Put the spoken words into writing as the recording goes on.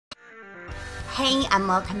Hey and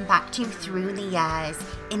welcome back to Through the Years.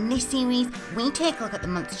 In this series, we take a look at the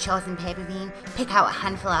month's chosen pay-per-view, pick out a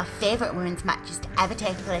handful of our favourite women's matches to ever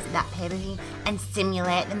take place at that pay-per-view, and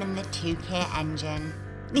simulate them in the 2K engine.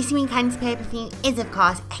 This weekend's pay-per-view is of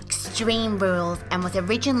course Extreme Rules and was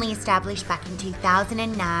originally established back in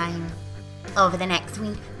 2009. Over the next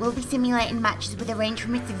week, we'll be simulating matches with a range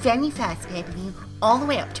from its very first pay-per-view all the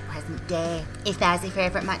way up to present day. If there's a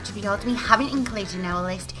favourite match of yours we haven't included in our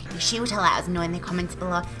list, be sure to let us know in the comments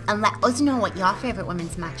below and let us know what your favourite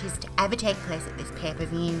women's match is to ever take place at this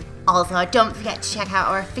pay-per-view. Also, don't forget to check out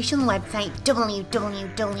our official website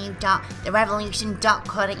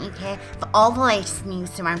www.therevolution.co.uk for all the latest news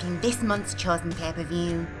surrounding this month's chosen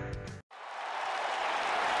pay-per-view.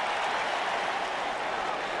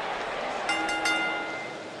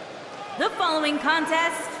 The following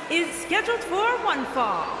contest is scheduled for one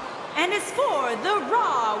fall and is for the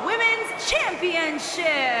Raw Women's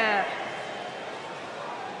Championship.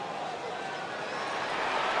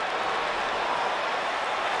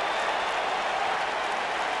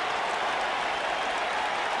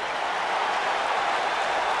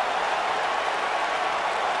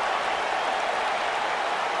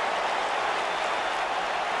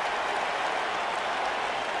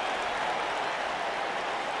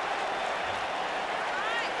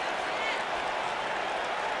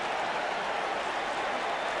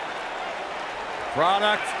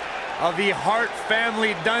 Product of the Hart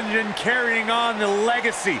family dungeon, carrying on the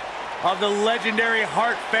legacy of the legendary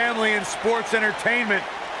Hart family in sports entertainment.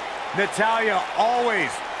 Natalya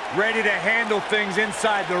always ready to handle things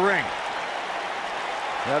inside the ring.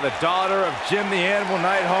 Now the daughter of Jim the Animal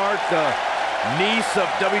Neidhart, the niece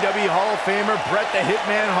of WWE Hall of Famer Bret the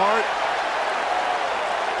Hitman Hart.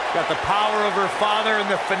 Got the power of her father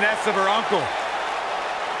and the finesse of her uncle.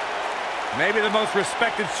 Maybe the most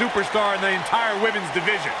respected superstar in the entire women's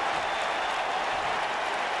division.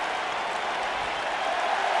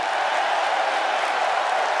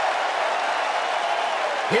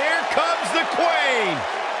 Here comes the Queen.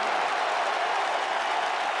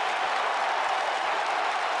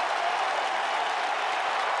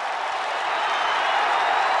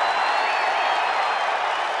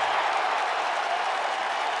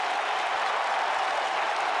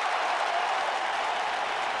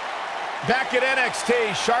 Back at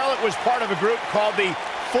NXT, Charlotte was part of a group called the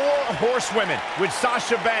Four Horsewomen with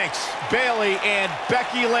Sasha Banks, Bayley, and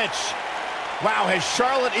Becky Lynch. Wow, has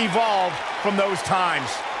Charlotte evolved from those times.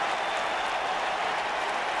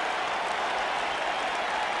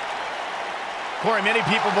 Corey, many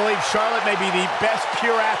people believe Charlotte may be the best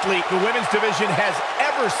pure athlete the women's division has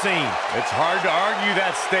ever seen. It's hard to argue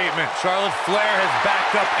that statement. Charlotte Flair has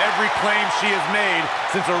backed up every claim she has made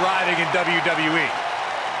since arriving in WWE.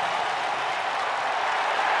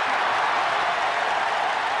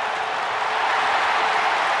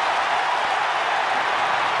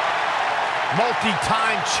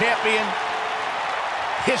 Multi-time champion,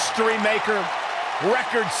 history maker,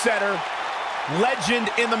 record setter, legend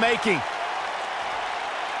in the making.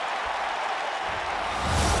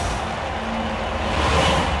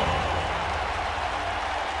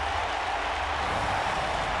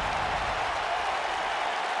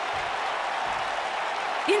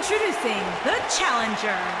 Introducing the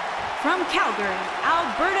challenger from Calgary,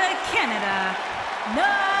 Alberta, Canada,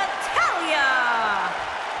 Natalya.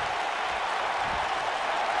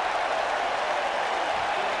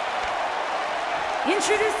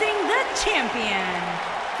 Introducing the champion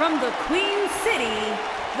from the Queen City,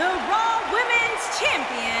 the Raw Women's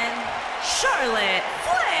Champion, Charlotte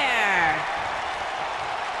Flair.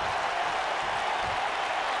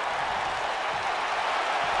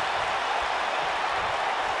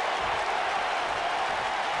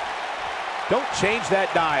 Don't change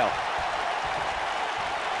that dial.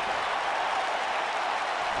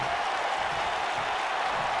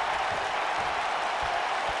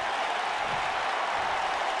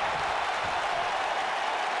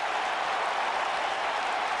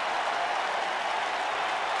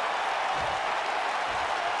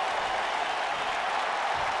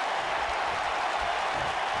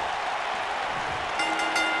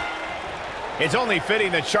 It's only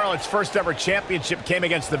fitting that Charlotte's first ever championship came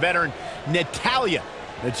against the veteran Natalya.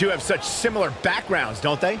 The two have such similar backgrounds,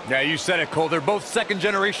 don't they? Yeah, you said it, Cole. They're both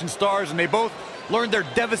second-generation stars, and they both learned their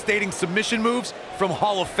devastating submission moves from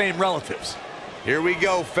Hall of Fame relatives. Here we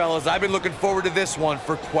go, fellas. I've been looking forward to this one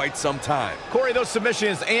for quite some time. Corey, those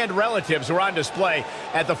submissions and relatives were on display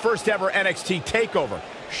at the first ever NXT TakeOver.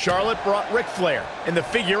 Charlotte brought Ric Flair in the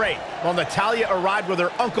figure eight, while Natalya arrived with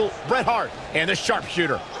her uncle Bret Hart and the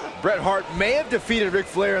sharpshooter. Bret Hart may have defeated Ric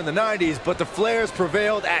Flair in the 90s, but the Flairs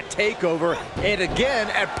prevailed at TakeOver and again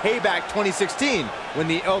at Payback 2016, when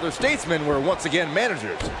the Elder Statesmen were once again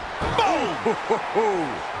managers. Boom!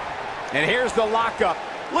 And here's the lockup.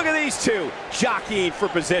 Look at these two jockeying for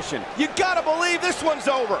position. You gotta believe this one's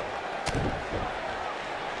over.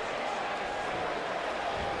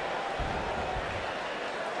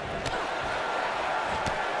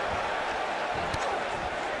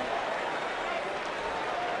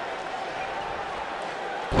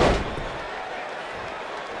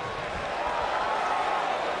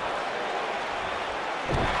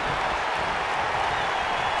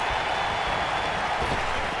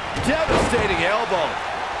 Devastating elbow.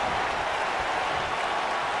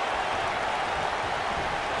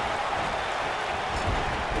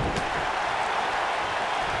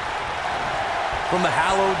 From the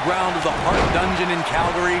hallowed ground of the Hart Dungeon in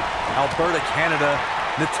Calgary, Alberta, Canada,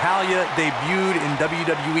 Natalya debuted in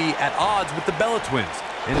WWE at odds with the Bella Twins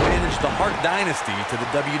and managed the Hart Dynasty to the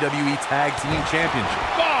WWE Tag Team Championship.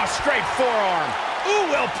 Oh, straight forearm.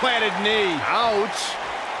 Ooh, well-planted knee. Ouch.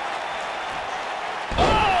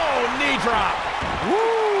 Oh, knee drop.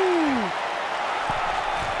 Woo!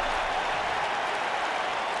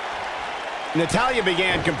 Natalya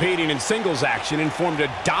began competing in singles action and formed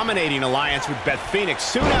a dominating alliance with Beth Phoenix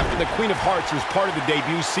soon after the Queen of Hearts was part of the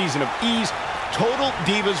debut season of E's Total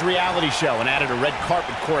Divas reality show and added a red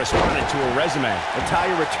carpet correspondent to her resume.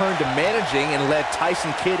 Natalya returned to managing and led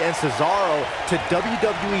Tyson Kidd and Cesaro to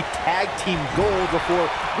WWE Tag Team Gold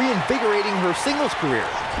before reinvigorating her singles career,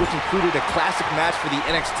 which included a classic match for the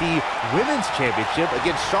NXT Women's Championship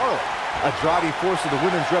against Charlotte. A driving force of the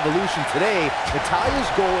women's revolution today,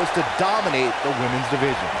 Natalya's goal is to dominate the women's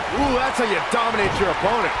division. Ooh, that's how you dominate your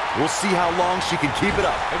opponent. We'll see how long she can keep it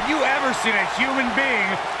up. Have you ever seen a human being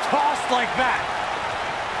tossed like that?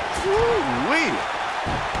 Woo-wee.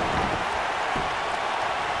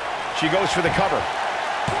 She goes for the cover.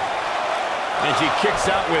 And she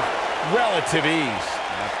kicks out with relative ease.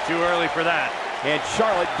 Not too early for that. And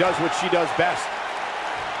Charlotte does what she does best.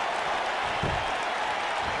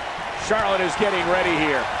 Charlotte is getting ready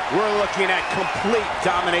here. We're looking at complete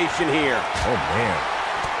domination here. Oh, man.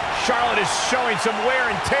 Charlotte is showing some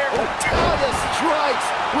wear and tear. Natalya strikes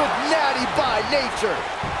with natty by nature.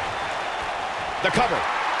 The cover.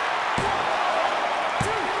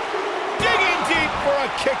 Digging deep for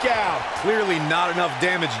a kick out. Clearly not enough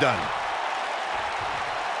damage done.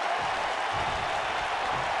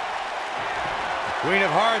 Queen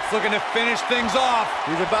of Hearts looking to finish things off.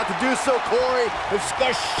 He's about to do so, Corey. It's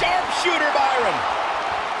the sharpshooter, Byron.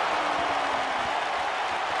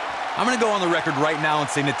 I'm going to go on the record right now and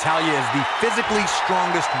say Natalya is the physically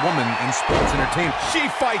strongest woman in sports entertainment. She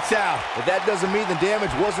fights out. But that doesn't mean the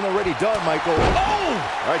damage wasn't already done, Michael. Oh!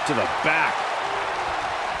 Right to the back.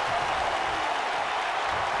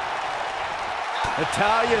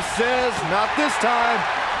 Natalya says, not this time.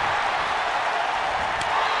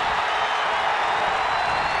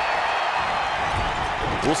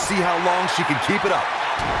 We'll see how long she can keep it up.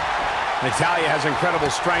 Natalya has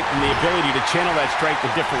incredible strength and the ability to channel that strength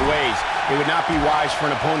in different ways. It would not be wise for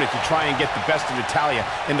an opponent to try and get the best of Natalya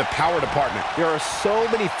in the power department. There are so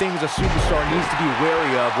many things a superstar needs to be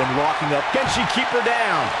wary of when locking up. Can she keep her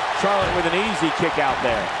down? Charlotte with an easy kick out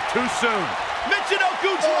there. Too soon.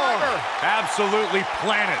 Michinoku driver! Absolutely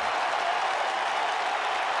planted.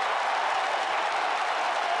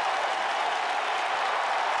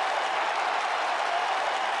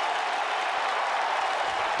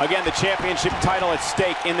 Again, the championship title at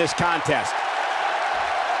stake in this contest.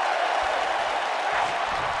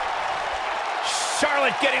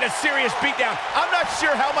 Charlotte getting a serious beatdown. I'm not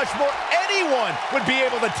sure how much more anyone would be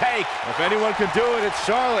able to take. If anyone can do it, it's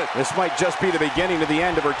Charlotte. This might just be the beginning of the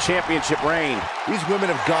end of her championship reign. These women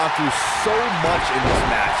have gone through so much in this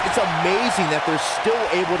match. It's amazing that they're still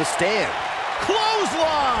able to stand.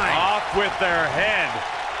 Clothesline! Off with their head.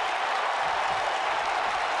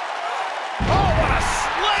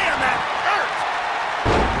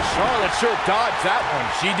 Charlotte sure dodged that one.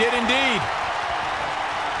 She did indeed.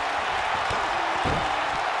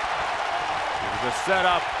 Here's a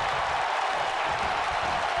setup.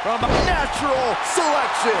 From a natural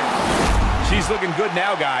selection. She's looking good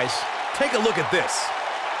now, guys. Take a look at this.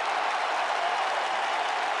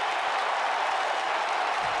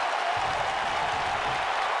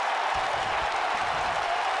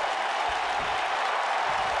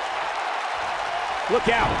 Look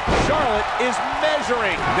out. Charlotte is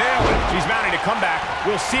measuring. Nailed it. She's mounting a comeback.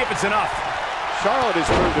 We'll see if it's enough. Charlotte is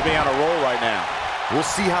proved to be on a roll right now. We'll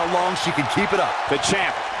see how long she can keep it up. The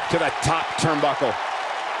champ to the top turnbuckle.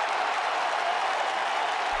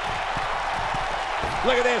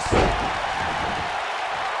 Look at this.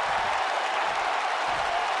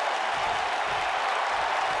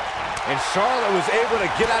 And Charlotte was able to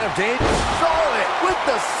get out of danger. Charlotte with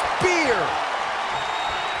the spear.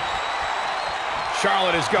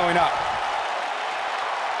 Charlotte is going up.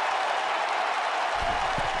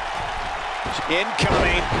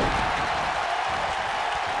 Incoming.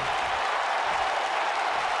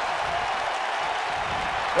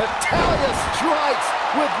 Natalya strikes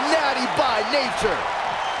with Natty by nature.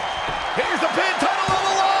 Here's the pin, title on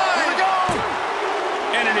the line. Here we go.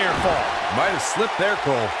 And a near fall. Might have slipped there,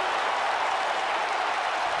 Cole.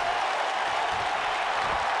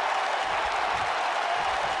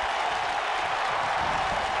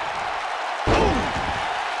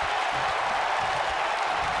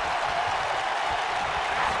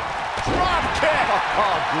 Drop kick.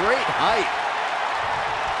 Oh, great height.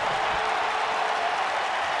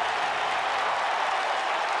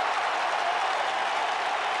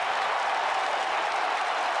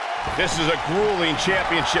 This is a grueling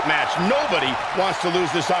championship match. Nobody wants to lose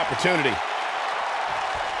this opportunity.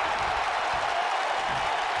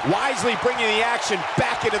 Wisely bringing the action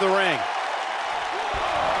back into the ring.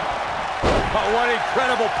 Oh, what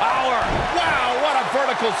incredible power. Wow, what a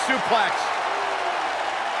vertical suplex.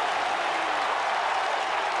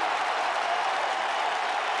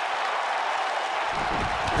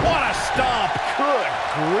 What a stomp. Good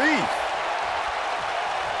grief.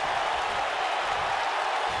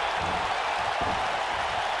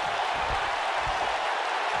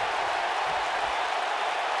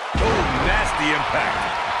 The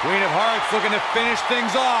impact. Queen of Hearts looking to finish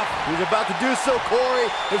things off. He's about to do so, Corey.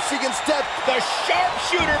 If she can step. The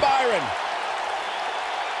sharpshooter, Byron.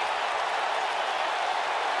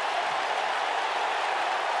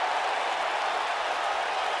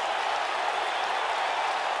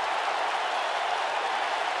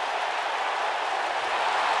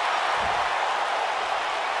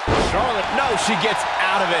 Charlotte, no, she gets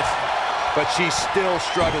out of it. But she's still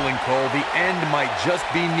struggling, Cole. The end might just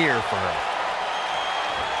be near for her.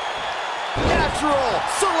 Natural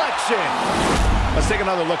selection. Let's take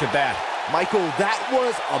another look at that. Michael, that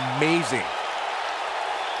was amazing.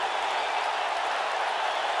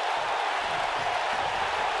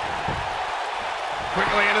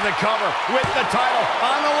 Quickly into the cover with the title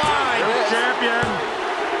on the line. Champion.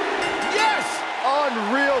 Yes!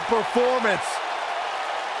 Unreal performance.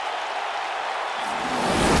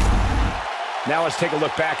 Now let's take a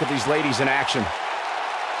look back at these ladies in action.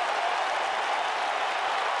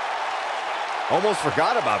 Almost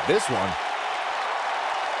forgot about this one.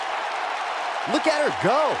 Look at her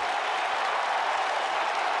go.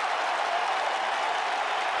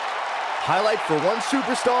 Highlight for one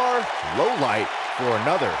superstar, low light for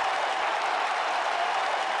another.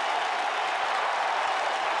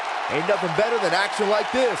 Ain't nothing better than action like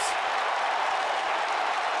this.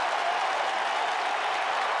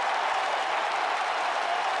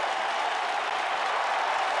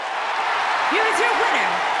 Here is your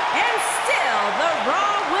winner, and still the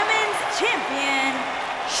Raw Women's Champion,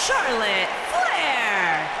 Charlotte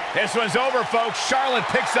Flair. This one's over, folks. Charlotte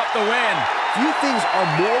picks up the win. Few things are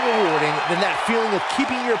more rewarding than that feeling of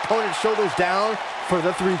keeping your opponent's shoulders down for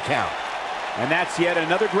the 3 count. And that's yet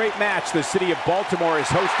another great match the city of Baltimore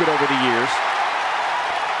has hosted over the years.